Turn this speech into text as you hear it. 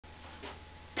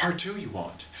Part 2 you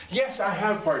want. Yes, I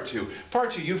have part 2.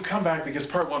 Part 2, you've come back because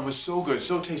part 1 was so good,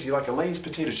 so tasty, like a Lay's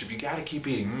potato chip. You gotta keep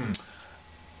eating.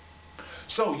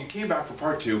 So you came back for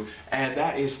part 2, and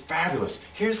that is fabulous.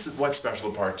 Here's what's special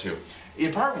in part 2.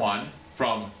 In part 1,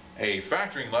 from a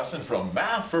factoring lesson from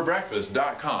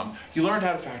mathforbreakfast.com, you learned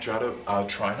how to factor out a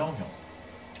trinomial.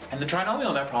 And the trinomial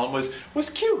in that problem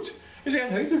was cute. You say,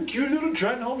 hey, the cute little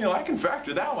trinomial, I can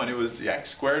factor that one. It was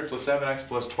x squared plus 7x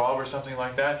plus 12 or something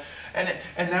like that.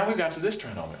 And now we've got to this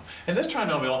trinomial. And this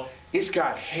trinomial, it's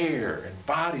got hair and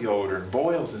body odor and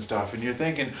boils and stuff. And you're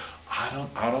thinking, I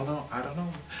don't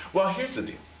know. Well, here's the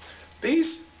deal.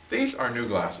 These are new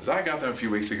glasses. I got them a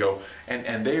few weeks ago,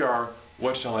 and they are,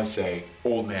 what shall I say,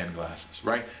 old man glasses,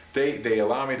 right? They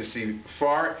allow me to see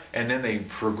far, and then they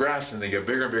progress and they get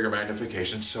bigger and bigger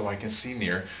magnification so I can see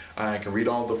near. I can read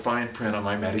all the fine print on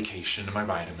my medication and my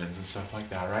vitamins and stuff like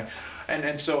that, right?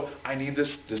 And so I need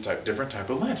this different type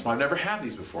of lens. Well, I've never had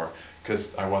these before because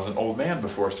I was an old man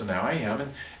before, so now I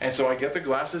am. And so I get the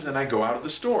glasses and I go out of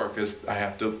the store because I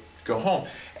have to go home.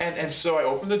 And so I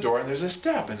open the door and there's a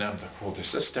step. And I'm like, well,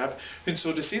 there's a step. And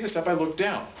so to see the step, I look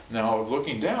down. Now,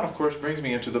 looking down, of course, brings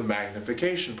me into the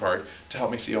magnification part to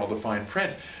help me see all the fine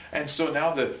print. And so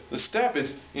now the step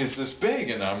is this big.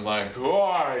 And I'm like, oh,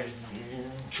 I'm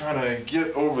trying to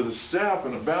get over the step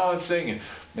and I'm balancing.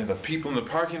 And the people in the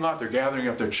parking lot, they're gathering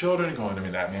up their children, going, I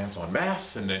mean, that man's on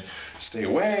meth. And they stay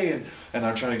away. And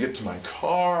I'm trying to get to my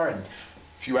car. And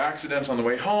few accidents on the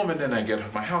way home, and then I get to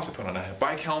my house. I put on a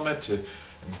bike helmet and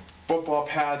football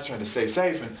pads, trying to stay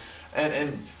safe,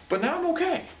 but now I'm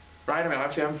okay, right? I mean,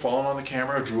 obviously I haven't fallen on the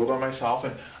camera or drooled on myself,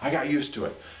 and I got used to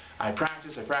it. I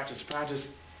practice.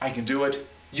 I can do it.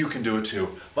 You can do it too.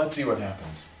 Let's see what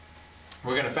happens.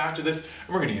 We're going to factor this, and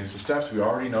we're going to use the steps we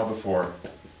already know before.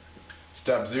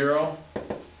 Step 0,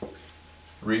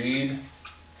 read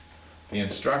the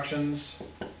instructions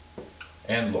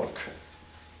and look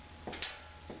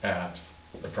at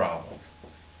the problem.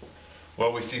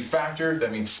 Well, we see factor,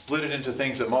 that means split it into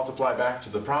things that multiply back to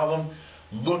the problem.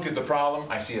 Look at the problem,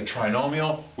 I see a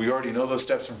trinomial. We already know those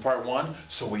steps from part 1,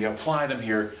 so we apply them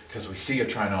here because we see a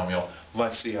trinomial.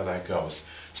 Let's see how that goes.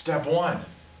 Step 1,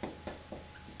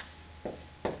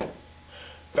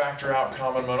 factor out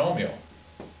common monomial.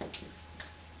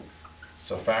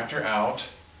 So factor out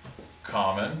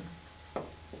common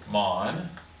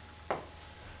mon,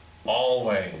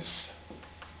 always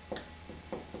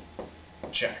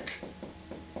check.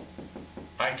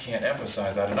 I can't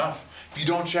emphasize that enough. If you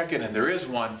don't check it and there is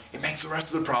one, it makes the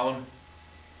rest of the problem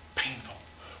painful.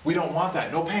 We don't want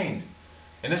that. No pain.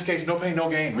 In this case, no pain, no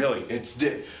gain, really.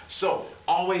 So,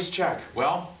 always check.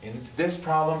 Well, in this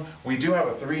problem, we do have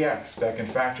a 3x that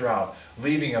can factor out,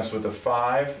 leaving us with a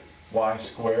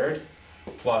 5y squared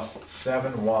plus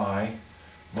 7y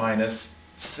minus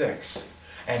 6.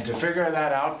 And to figure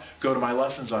that out, go to my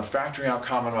lessons on factoring out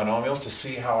common monomials to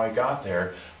see how I got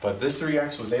there. But this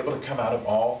 3x was able to come out of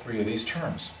all 3 of these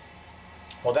terms.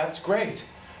 Well, that's great.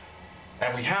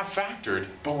 And we have factored,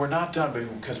 but we're not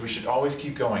done because we should always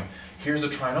keep going. Here's a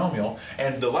trinomial,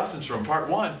 and the lessons from part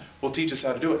 1 will teach us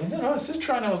how to do it. And then, this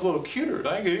trinomial is a little cuter.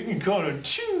 You can kind of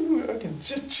chew. I can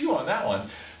just chew on that one.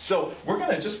 So we're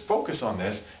going to just focus on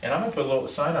this, and I'm going to put a little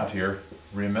sign out here.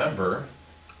 Remember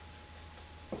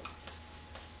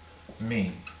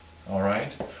me, all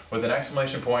right, with an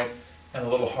exclamation point and a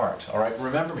little heart, all right.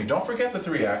 Remember me. Don't forget the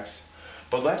 3x,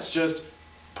 but let's just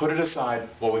put it aside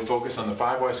while we focus on the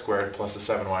 5y squared plus the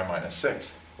 7y minus 6.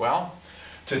 Well,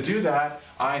 to do that,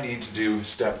 I need to do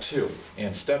step 2,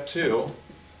 and step 2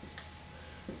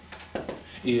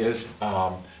 is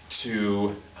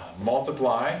to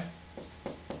multiply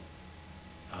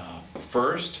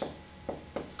first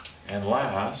and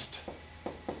last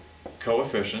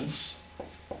coefficients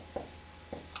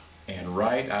and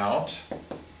write out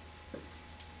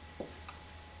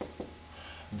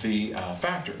the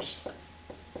factors,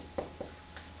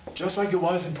 just like it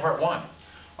was in part 1.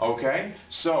 Okay,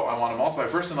 so I want to multiply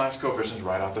first and last coefficients,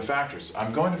 write out the factors.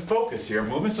 I'm going to focus here,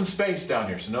 moving some space down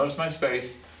here. So notice my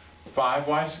space,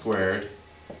 5y squared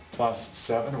plus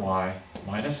 7y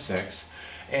minus 6.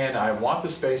 And I want the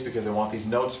space because I want these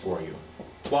notes for you.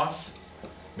 Plus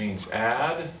means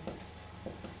add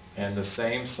and the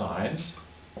same signs.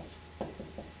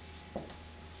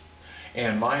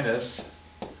 And minus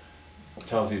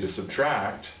tells you to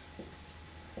subtract,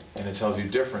 and it tells you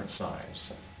different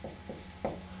signs.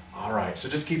 All right, so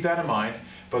just keep that in mind.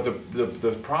 But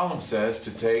the problem says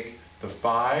to take the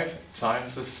 5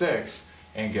 times the 6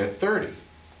 and get 30.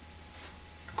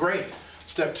 Great.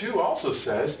 Step 2 also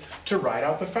says to write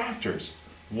out the factors.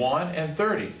 1 and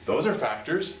 30. Those are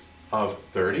factors. of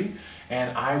 30,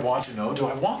 and I want to know, do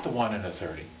I want the 1 in a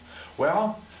 30?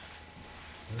 Well,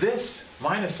 this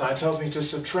minus sign tells me to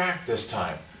subtract this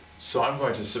time. So I'm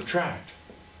going to subtract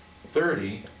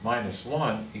 30 minus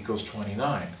 1 equals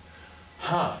 29.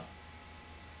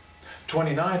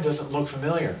 29 doesn't look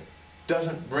familiar,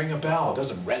 doesn't ring a bell,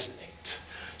 doesn't resonate.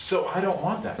 So I don't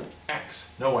want that. X,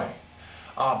 no way.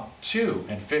 2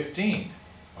 and 15.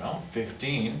 Well,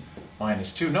 15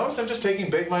 minus 2. Notice I'm just taking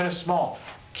big minus small.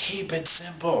 Keep it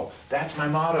simple. That's my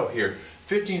motto here.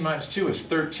 15 minus 2 is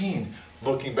 13.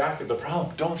 Looking back at the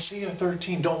problem, don't see a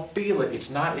 13. Don't feel it. It's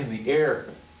not in the air.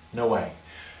 No way.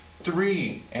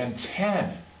 3 and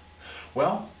 10.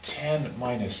 Well, 10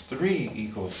 minus 3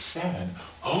 equals 7.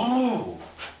 Oh,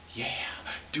 yeah,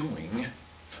 doing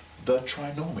the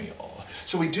trinomial.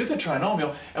 So we do the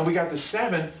trinomial, and we got the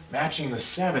 7 matching the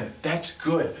 7. That's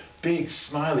good. Big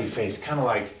smiley face, kind of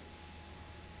like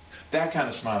that kind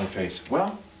of smiley face.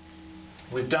 Well,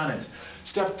 we've done it.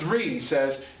 Step 3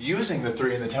 says, using the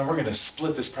 3 and the 10, we're going to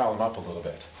split this problem up a little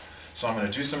bit. So I'm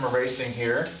going to do some erasing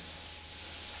here.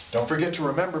 Don't forget to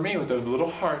remember me with a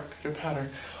little heart, pitter-patter.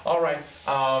 All right,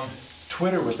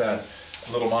 Twitter with that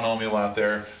little monomial out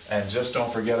there, and just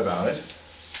don't forget about it.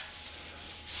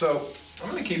 So I'm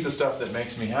going to keep the stuff that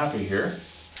makes me happy here,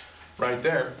 right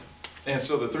there. And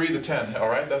so the 3, the 10, all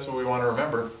right, that's what we want to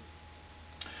remember.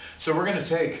 So we're going to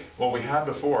take what we had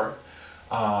before.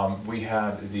 We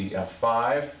had the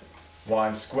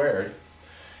 5y squared,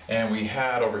 and we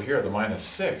had over here the minus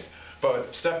 6.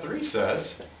 But step 3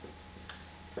 says,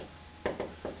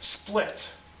 split.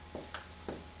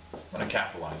 I'm going to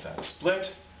capitalize that. Split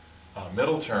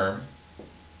middle term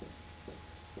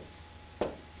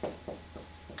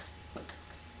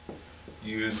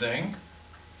using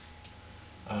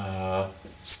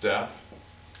step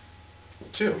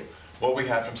 2. What we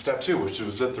had from step 2, which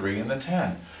was the 3 and the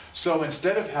 10. So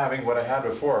instead of having what I had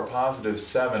before, a positive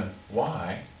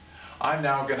 7y, I'm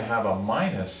now going to have a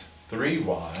minus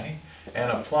 3y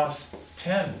and a plus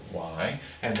 10y,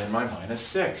 and then my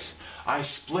minus 6. I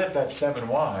split that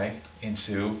 7y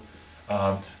into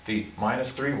the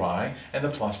minus 3y and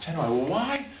the plus 10y. Well,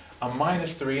 why a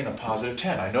minus 3 and a positive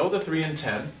 10? I know the 3 and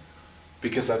 10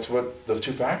 because that's what the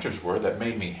two factors were that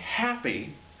made me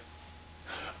happy.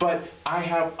 But I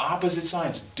have opposite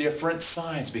signs, different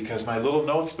signs, because my little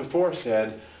notes before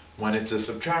said when it's a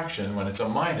subtraction, when it's a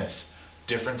minus,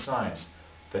 different signs.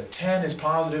 The 10 is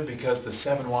positive because the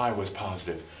 7y was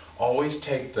positive. Always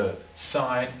take the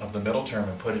sign of the middle term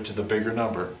and put it to the bigger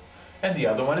number. And the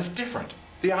other one is different,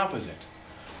 the opposite.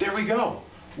 There we go.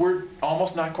 We're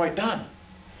almost not quite done.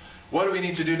 What do we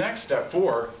need to do next? Step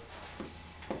 4.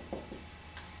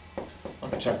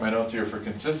 Let me check my notes here for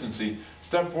consistency.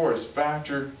 Step 4 is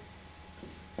factor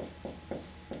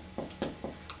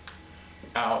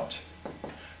out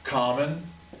common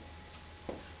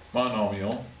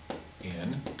monomial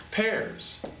in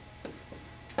pairs.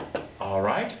 All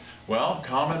right? Well,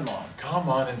 common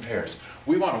in pairs.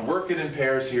 We want to work it in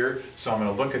pairs here, so I'm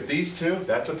going to look at these two,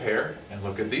 that's a pair, and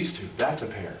look at these two, that's a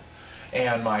pair.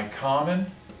 And my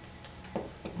common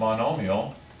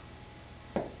monomial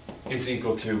is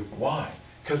equal to y,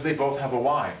 because they both have a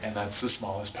y, and that's the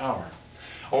smallest power.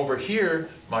 Over here,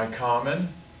 my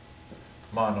common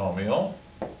monomial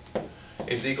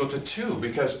is equal to 2,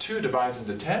 because 2 divides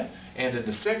into 10 and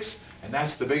into 6, and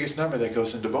that's the biggest number that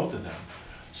goes into both of them.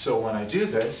 So when I do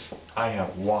this, I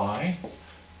have y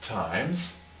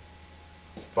times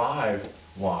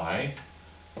 5y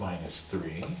minus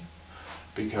 3,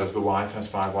 because the y times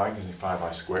 5y gives me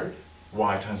 5y squared.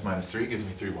 Y times minus 3 gives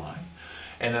me 3y.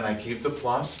 And then I keep the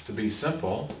plus to be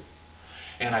simple,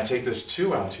 and I take this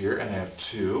 2 out here, and I have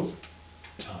 2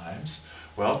 times,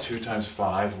 well, 2 times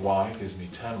 5y gives me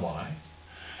 10y,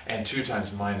 and 2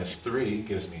 times minus 3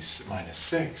 gives me minus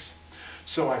 6.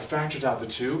 So I factored out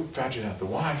the 2, factored out the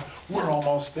y. We're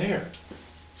almost there.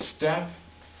 Step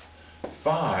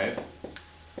 5,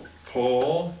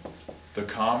 pull the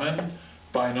common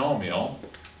binomial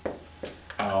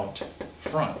out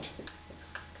front.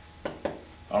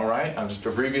 All right, I'm just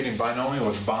abbreviating binomial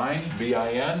with bin,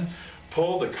 B-I-N.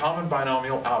 Pull the common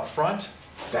binomial out front.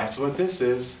 That's what this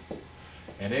is.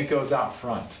 And it goes out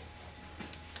front.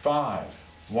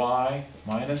 5y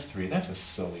minus 3. That's a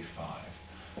silly 5.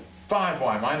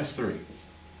 5y minus 3.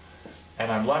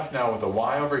 And I'm left now with a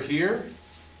y over here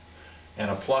and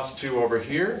a plus 2 over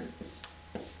here.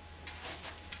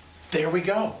 There we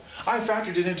go. I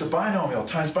factored it into binomial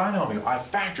times binomial. I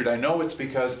factored. I know it's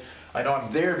because I know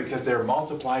I'm there because they're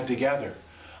multiplied together.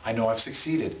 I know I've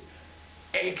succeeded.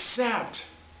 Except,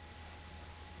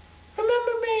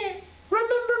 remember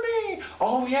me.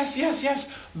 Oh, yes, yes, yes.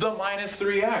 The minus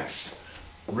 3x.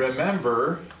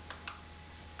 remember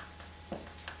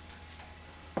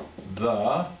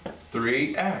the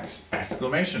 3x!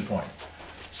 Exclamation point.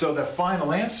 So the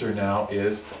final answer now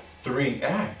is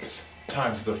 3x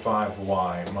times the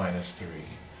 5y minus 3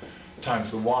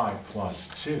 times the y plus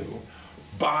 2.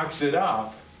 Box it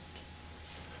up,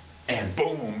 and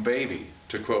boom, baby,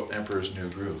 to quote Emperor's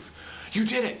New Groove. You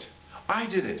did it! I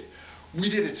did it! We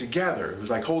did it together. It was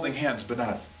like holding hands, but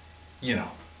not, you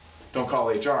know, don't call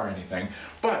HR or anything.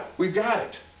 But we've got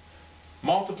it.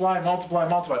 Multiply, multiply,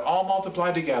 multiply, all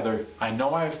multiplied together. I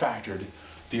know I have factored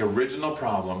the original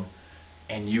problem,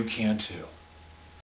 and you can too.